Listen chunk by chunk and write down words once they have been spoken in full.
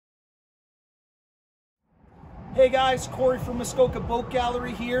Hey guys, Corey from Muskoka Boat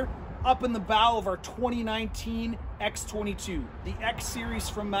Gallery here, up in the bow of our 2019 X22. The X series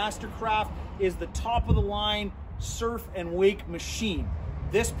from MasterCraft is the top of the line surf and wake machine.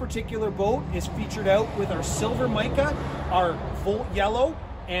 This particular boat is featured out with our silver mica, our Volt yellow,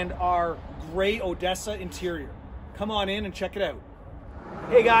 and our gray Odessa interior. Come on in and check it out.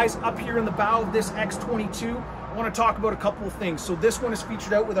 Hey guys, up here in the bow of this X22, I want to talk about a couple of things. So this one is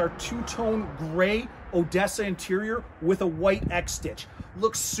featured out with our two-tone gray Odessa interior with a white X stitch.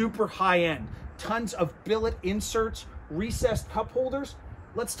 Looks super high-end. Tons of billet inserts, recessed cup holders.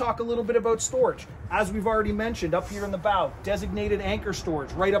 Let's talk a little bit about storage. As we've already mentioned, up here in the bow, designated anchor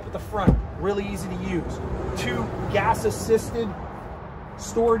storage right up at the front. Really easy to use. Two gas-assisted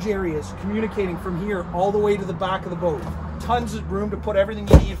storage areas communicating from here all the way to the back of the boat. Tons of room to put everything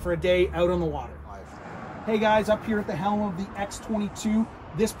you need for a day out on the water. Hey guys, up here at the helm of the X22,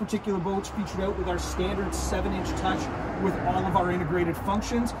 this particular boat's featured out with our standard 7-inch touch with all of our integrated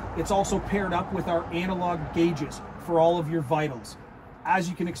functions. It's also paired up with our analog gauges for all of your vitals. As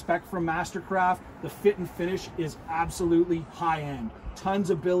you can expect from MasterCraft, the fit and finish is absolutely high-end. Tons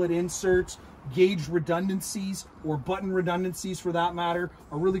of billet inserts, gauge redundancies, or button redundancies for that matter.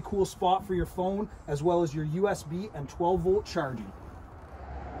 A really cool spot for your phone, as well as your USB and 12-volt charging.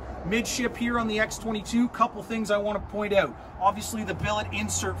 Midship here on the X22, couple things I want to point out. Obviously the billet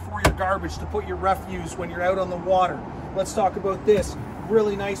insert for your garbage to put your refuse when you're out on the water. Let's talk about this.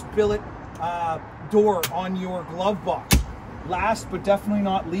 Really nice billet door on your glove box. Last but definitely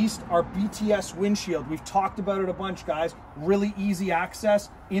not least, our BTS windshield. We've talked about it a bunch, guys. Really easy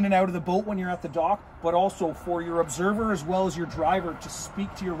access in and out of the boat when you're at the dock, but also for your observer as well as your driver to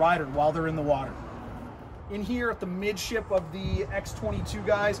speak to your rider while they're in the water. In here at the midship of the X22,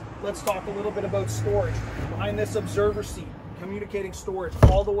 guys, let's talk a little bit about storage. Behind this observer seat, communicating storage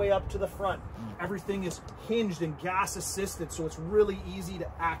all the way up to the front. Everything is hinged and gas assisted, so it's really easy to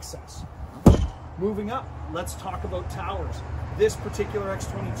access. Moving up, let's talk about towers. This particular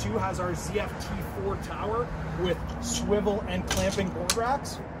X22 has our ZFT4 tower with swivel and clamping board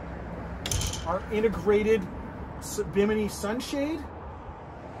racks. Our integrated Bimini sunshade.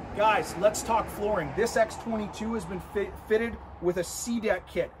 Guys, let's talk flooring. This X22 has been fitted with a C-deck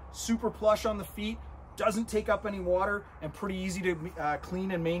kit. Super plush on the feet, doesn't take up any water, and pretty easy to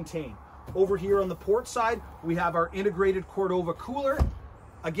clean and maintain. Over here on the port side, we have our integrated Cordova cooler.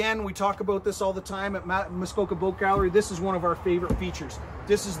 Again, we talk about this all the time at Muskoka Boat Gallery. This is one of our favorite features.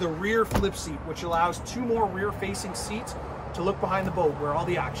 This is the rear flip seat, which allows two more rear-facing seats to look behind the boat where all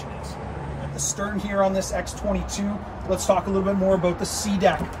the action is. At the stern here on this X22, let's talk a little bit more about the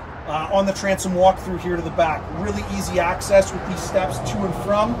C-deck on the transom walk-through here to the back. Really easy access with these steps to and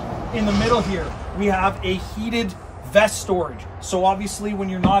from. In the middle here, we have a heated vest storage. So obviously when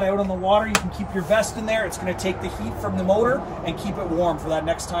you're not out on the water, you can keep your vest in there. It's going to take the heat from the motor and keep it warm for that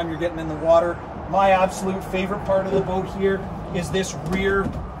next time you're getting in the water. My absolute favorite part of the boat here is this rear,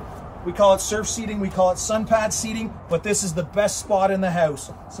 we call it surf seating, we call it sun pad seating, but this is the best spot in the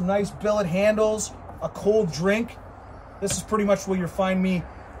house. Some nice billet handles, a cold drink. This is pretty much where you'll find me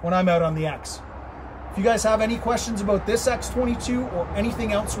when I'm out on the X. If you guys have any questions about this X22 or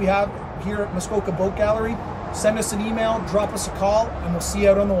anything else we have here at Muskoka Boat Gallery, send us an email, drop us a call, and we'll see you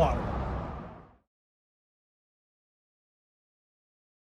out on the water.